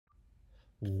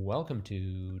Welcome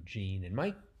to Gene and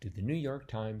Mike to the New York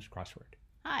Times crossword.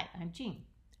 Hi, I'm Jean.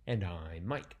 And I'm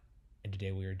Mike. And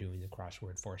today we are doing the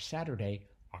crossword for Saturday,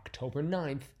 October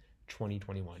 9th,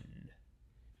 2021.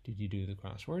 Did you do the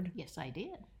crossword? Yes, I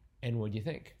did. And what do you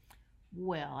think?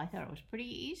 Well, I thought it was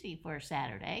pretty easy for a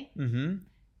Saturday. Mm-hmm.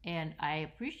 And I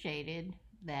appreciated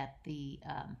that the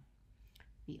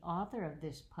author of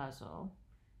this puzzle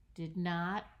did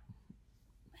not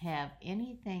have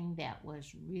anything that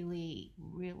was really,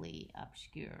 really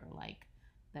obscure, like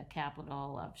the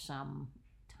capital of some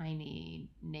tiny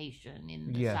nation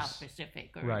in the South Pacific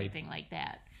or anything like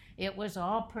that. It was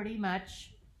all pretty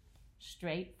much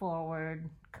straightforward,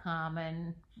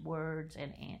 common words,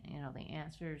 and the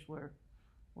answers were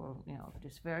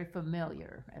just very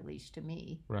familiar, at least to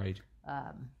me. Right.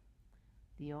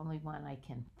 The only one I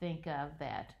can think of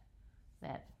that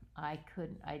I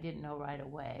didn't know right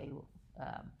away.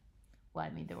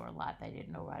 There were a lot that I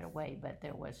didn't know right away, but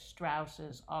there was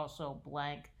Strauss's also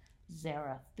blank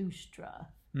Zarathustra.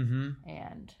 Mm-hmm.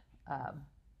 And, of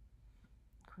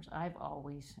course, I've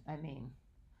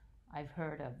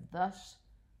heard of thus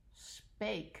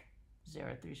spake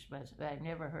Zarathustra, but I've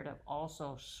never heard of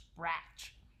also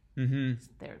sprach. Mm-hmm.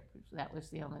 That was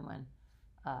the only one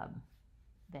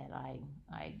that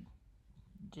I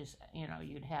just,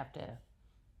 you'd have to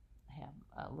have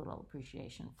a little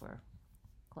appreciation for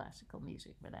classical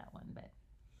music for that one. But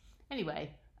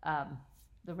anyway,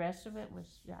 the rest of it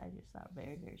was, I just thought,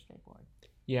 very, very straightforward.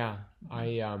 Yeah,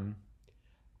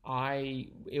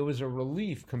 it was a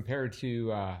relief compared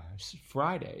to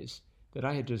Fridays that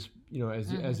I had just,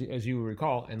 as you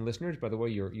recall, and listeners, by the way,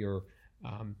 you're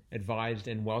advised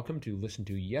and welcome to listen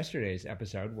to yesterday's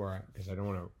episode because I don't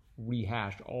want to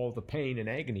rehash all the pain and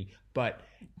agony, but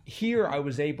here I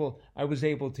was able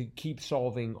to keep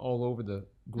solving all over the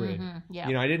grid. Mm-hmm,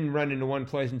 yeah. I didn't run into one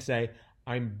place and say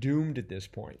I'm doomed at this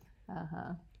point.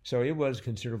 Uh-huh. So it was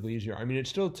considerably easier. It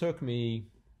still took me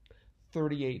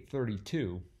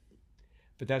 38-32,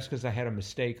 but that's because I had a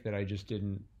mistake that I just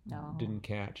didn't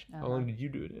catch. Uh-huh. How long did you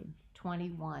do it in?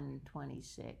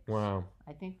 21-26. Wow.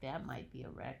 I think that might be a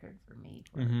record for me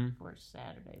for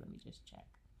Saturday. Let me just check.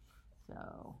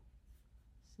 So,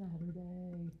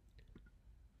 Saturday.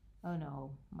 Oh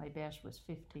no, my best was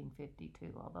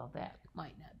 15:52, although that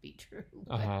might not be true.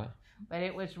 But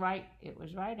it was right. It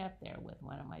was right up there with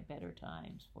one of my better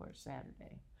times for a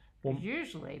Saturday. Well,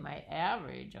 usually my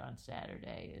average on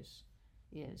Saturday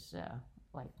is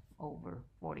like over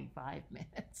 45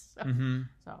 minutes,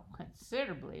 so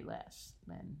considerably less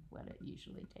than what it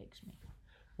usually takes me.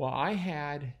 Well, I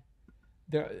had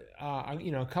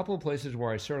a couple of places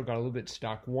where I sort of got a little bit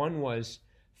stuck. One was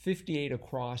 58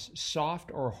 across,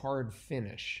 soft or hard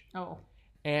finish. Oh.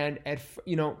 And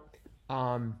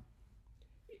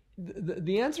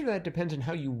the answer to that depends on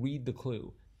how you read the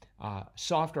clue.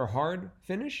 Soft or hard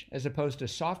finish, as opposed to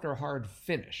soft or hard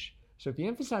finish. So if you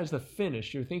emphasize the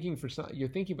finish, you're thinking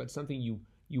about something you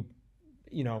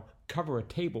cover a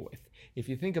table with. If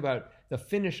you think about the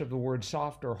finish of the word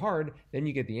soft or hard, then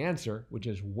you get the answer, which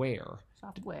is where.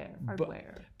 Software,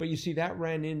 hardware. But you see,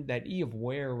 that E of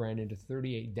where ran into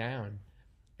 38 down,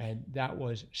 and that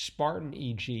was Spartan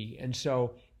E.G. And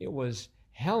so it was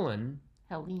Helene,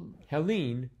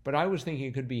 but I was thinking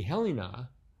it could be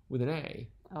Helena with an A.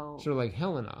 Oh. Sort of like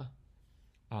Helena.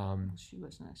 She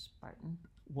wasn't a Spartan.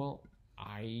 Well,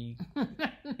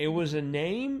 it was a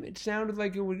name. It sounded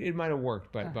like it might have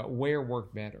worked, but where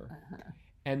worked better. Uh-huh.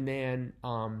 And then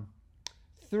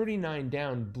 39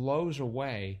 down blows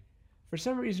away. For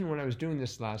some reason, when I was doing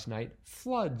this last night,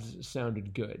 floods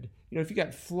sounded good. If you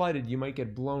got flooded, you might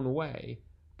get blown away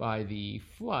by the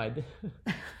flood.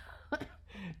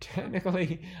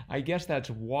 Technically, I guess that's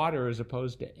water as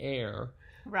opposed to air.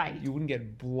 Right. You wouldn't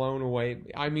get blown away.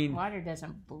 Water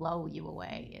doesn't blow you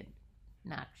away. It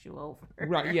knocks you over.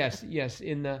 Right. Yes.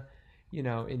 In the,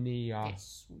 it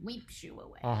sweeps you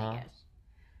away, I guess.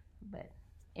 But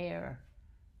air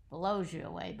blows you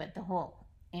away. But the whole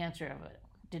answer of it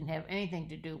didn't have anything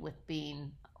to do with being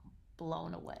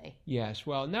blown away. Yes.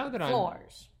 Well, now that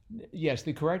floors. Yes,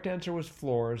 the correct answer was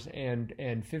floors, and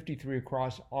 53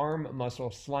 across, arm muscle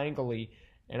slangily,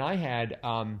 and I had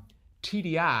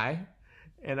TDI,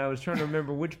 and I was trying to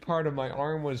remember which part of my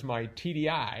arm was my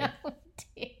TDI. Oh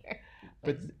dear.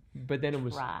 But then it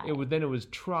was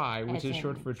tri, which is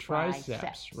short for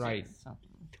triceps, right?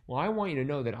 Well, I want you to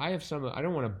know that I have I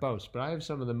don't want to boast, but I have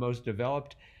some of the most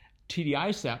developed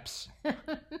TDIceps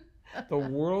the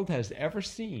world has ever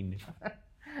seen.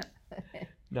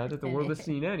 Not that the world has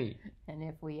seen any. And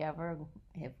if we ever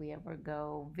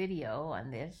go video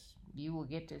on this, you will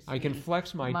get to see. I can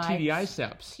flex my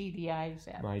TDIceps.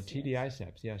 TDIceps. My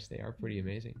TDIceps, yes, they are pretty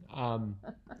amazing.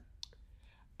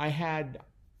 I had,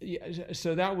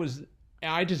 so that was,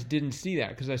 I just didn't see that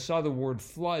because I saw the word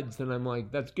floods and I'm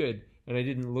like, that's good. And I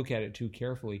didn't look at it too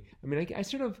carefully. I mean, I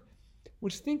sort of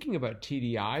was thinking about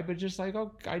TDI, but just like,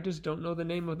 oh, I just don't know the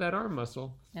name of that arm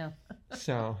muscle. No.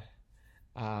 So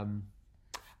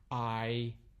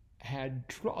I had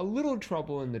a little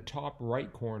trouble in the top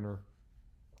right corner.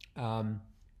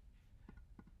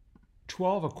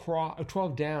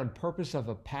 12 down, purpose of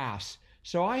a pass.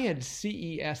 So I had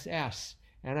CESS,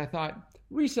 and I thought,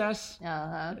 recess.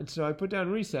 Uh-huh. And so I put down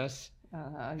recess.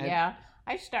 Uh-huh. Yeah,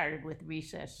 I started with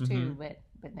recess too, but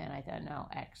then I thought, no,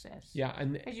 access. Yeah.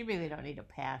 Because you really don't need a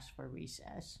pass for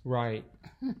recess. Right.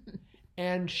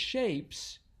 And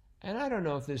shapes, and I don't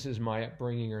know if this is my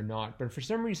upbringing or not, but for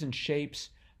some reason shapes,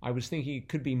 I was thinking it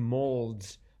could be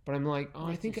molds, but I'm like, oh,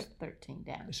 I think 13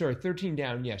 down. Sorry, 13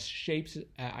 down. Yes, shapes.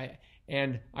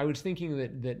 And I was thinking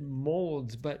that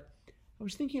molds, but I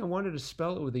was thinking I wanted to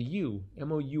spell it with a U,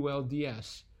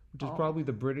 MOULDS, which is probably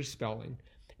the British spelling.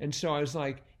 And so I was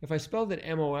like, if I spelled it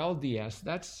MOLDS,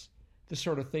 that's the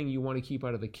sort of thing you want to keep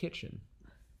out of the kitchen.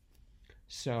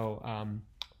 So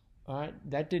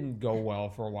that didn't go well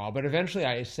for a while, but eventually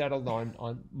I settled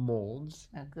on molds.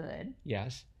 Oh, good.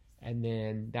 Yes. And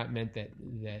then that meant that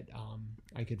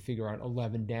I could figure out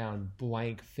 11 down,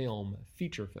 blank film,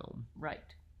 feature film. Right.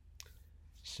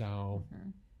 So,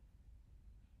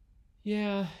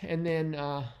 yeah. And then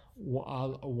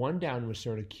one down was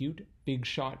sort of cute. Big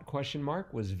shot question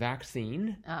mark was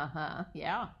vaccine. Uh-huh.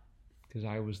 Yeah. Because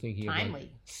I was thinking of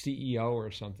like CEO or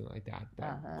something like that.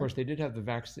 But of course, they did have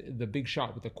the big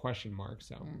shot with the question mark.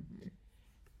 So,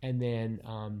 and then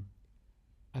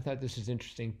I thought this is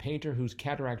interesting. Painter whose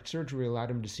cataract surgery allowed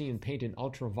him to see and paint in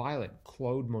ultraviolet,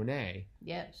 Claude Monet.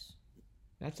 Yes.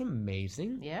 That's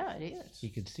amazing. Yeah, it is. He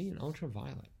could see in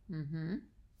ultraviolet. Mm-hmm.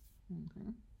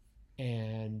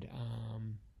 And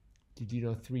did you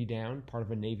know 3 down, part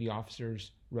of a Navy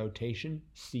officer's rotation,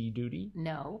 sea duty?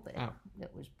 No, but it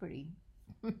was pretty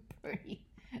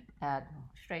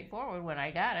straightforward when I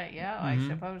got it. Yeah, I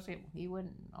suppose he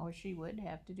wouldn't or she would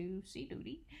have to do sea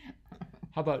duty.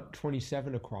 How about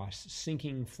 27 across,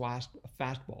 sinking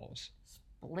fastballs?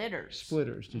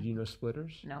 Splitters. Did you know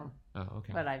splitters? No. Oh,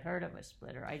 okay. But I've heard of a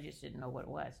splitter. I just didn't know what it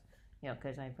was.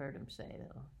 Because I've heard him say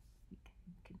that you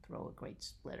can throw a great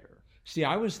splitter. See,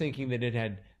 I was thinking that it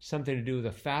had something to do with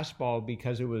a fastball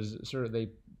because it was it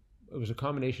was a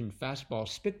combination fastball,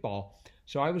 spitball.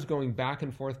 So I was going back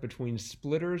and forth between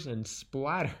splitters and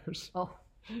splatters. Oh.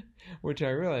 Which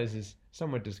I realize is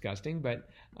somewhat disgusting, but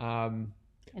and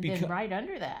then right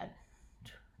under that,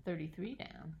 33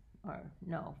 down. Or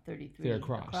no, 33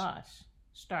 across.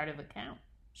 Start of a count.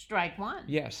 Strike one.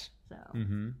 Yes. So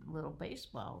little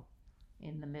baseball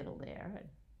in the middle there, and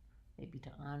maybe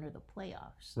to honor the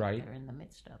playoffs that they're in the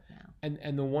midst of now.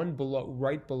 And the one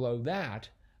right below that,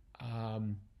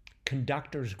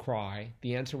 conductor's cry.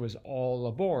 The answer was all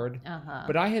aboard.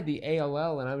 But I had the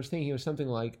ALL, and I was thinking it was something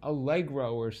like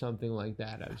Allegro or something like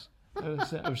that.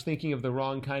 I was thinking of the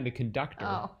wrong kind of conductor.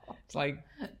 Oh. It's like.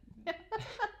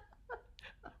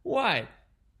 What?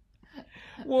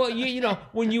 Well, you know,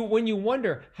 when you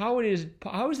wonder how is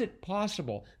it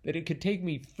possible that it could take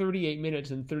me 38 minutes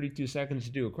and 32 seconds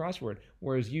to do a crossword,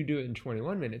 whereas you do it in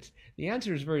 21 minutes, the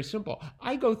answer is very simple.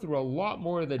 I go through a lot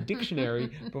more of the dictionary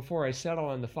before I settle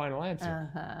on the final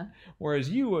answer. Whereas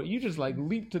you just like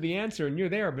leap to the answer and you're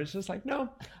there, but it's just like, no,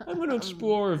 I'm going to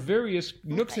explore various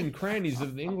nooks and crannies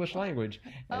of the English language.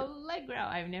 Allegro.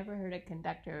 I've never heard a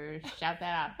conductor shout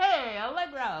that out. Hey,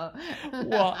 Allegro.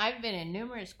 Well, I've been in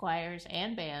numerous choirs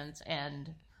and bands,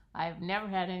 and I've never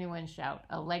had anyone shout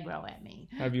Allegro at me.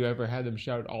 Have you ever had them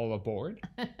shout all aboard?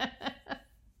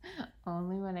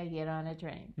 Only when I get on a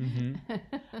train.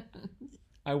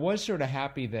 I was sort of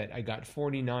happy that I got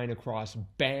 49 across.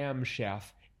 Bam,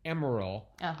 chef, Emerald.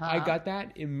 I got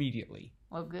that immediately.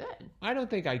 Well, good. I don't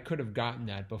think I could have gotten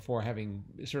that before having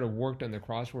sort of worked on the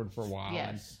crossword for a while.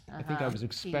 Yes. I think I was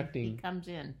expecting... He comes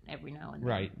in every now and then.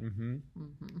 Right.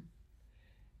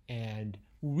 And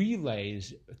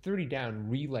relays, 30 down,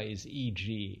 relays,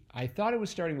 EG. I thought it was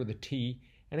starting with a T,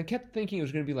 and I kept thinking it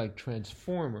was going to be like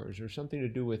Transformers or something to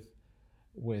do with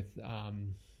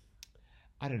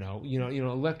I don't know,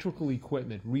 electrical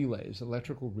equipment,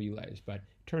 electrical relays. But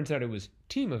turns out it was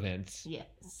team events. Yes.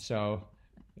 So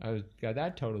I got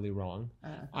that totally wrong.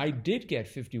 I did get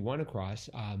 51 across,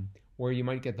 where you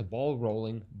might get the ball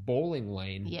rolling, bowling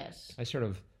lane. Yes. I sort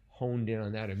of honed in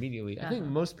on that immediately. I think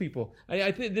most people,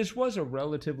 I think this was a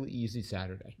relatively easy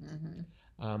Saturday.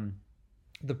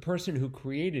 the person who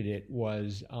created it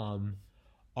was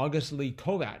August Lee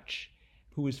Kovach,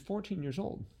 who is 14 years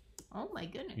old. Oh my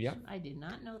goodness! Yep. I did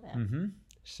not know that. Mm-hmm.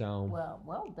 So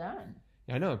well done.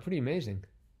 I know, pretty amazing.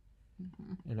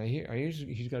 Mm-hmm. And I hear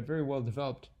he's got very well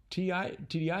developed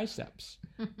TDI steps.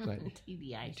 But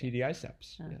TDI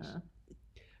steps. Yes.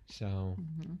 So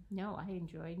no, I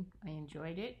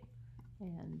enjoyed it,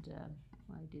 and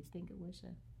I did think it was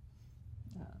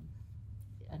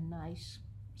a nice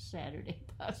Saturday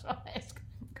puzzle as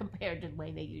compared to the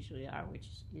way they usually are, which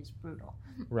is brutal.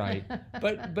 Right,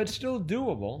 but still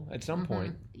doable at some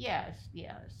point. Yes.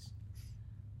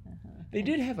 They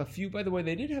did have a few. By the way,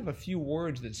 they did have a few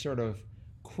words that sort of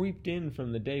creeped in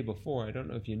from the day before. I don't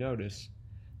know if you noticed.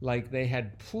 Like they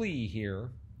had plea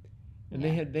here, and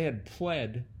they had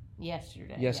pled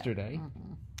yesterday.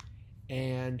 Yeah.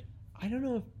 And I don't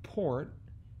know if port.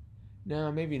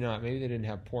 No, maybe not. Maybe they didn't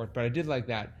have port. But I did like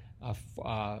that.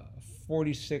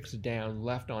 46 down,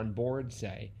 left on board,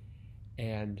 say,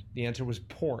 and the answer was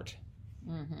port.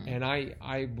 And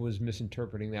I was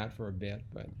misinterpreting that for a bit,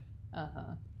 but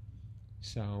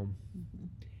so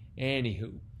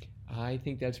anywho, I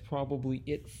think that's probably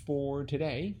it for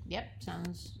today. Yep,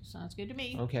 sounds good to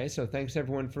me. Okay, so thanks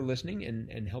everyone for listening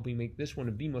and helping make this one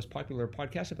of the most popular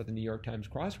podcasts about the New York Times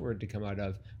crossword to come out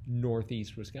of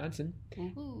Northeast Wisconsin.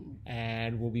 Woo-hoo.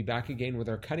 And we'll be back again with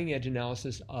our cutting edge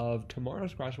analysis of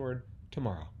tomorrow's crossword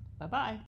tomorrow. Bye-bye.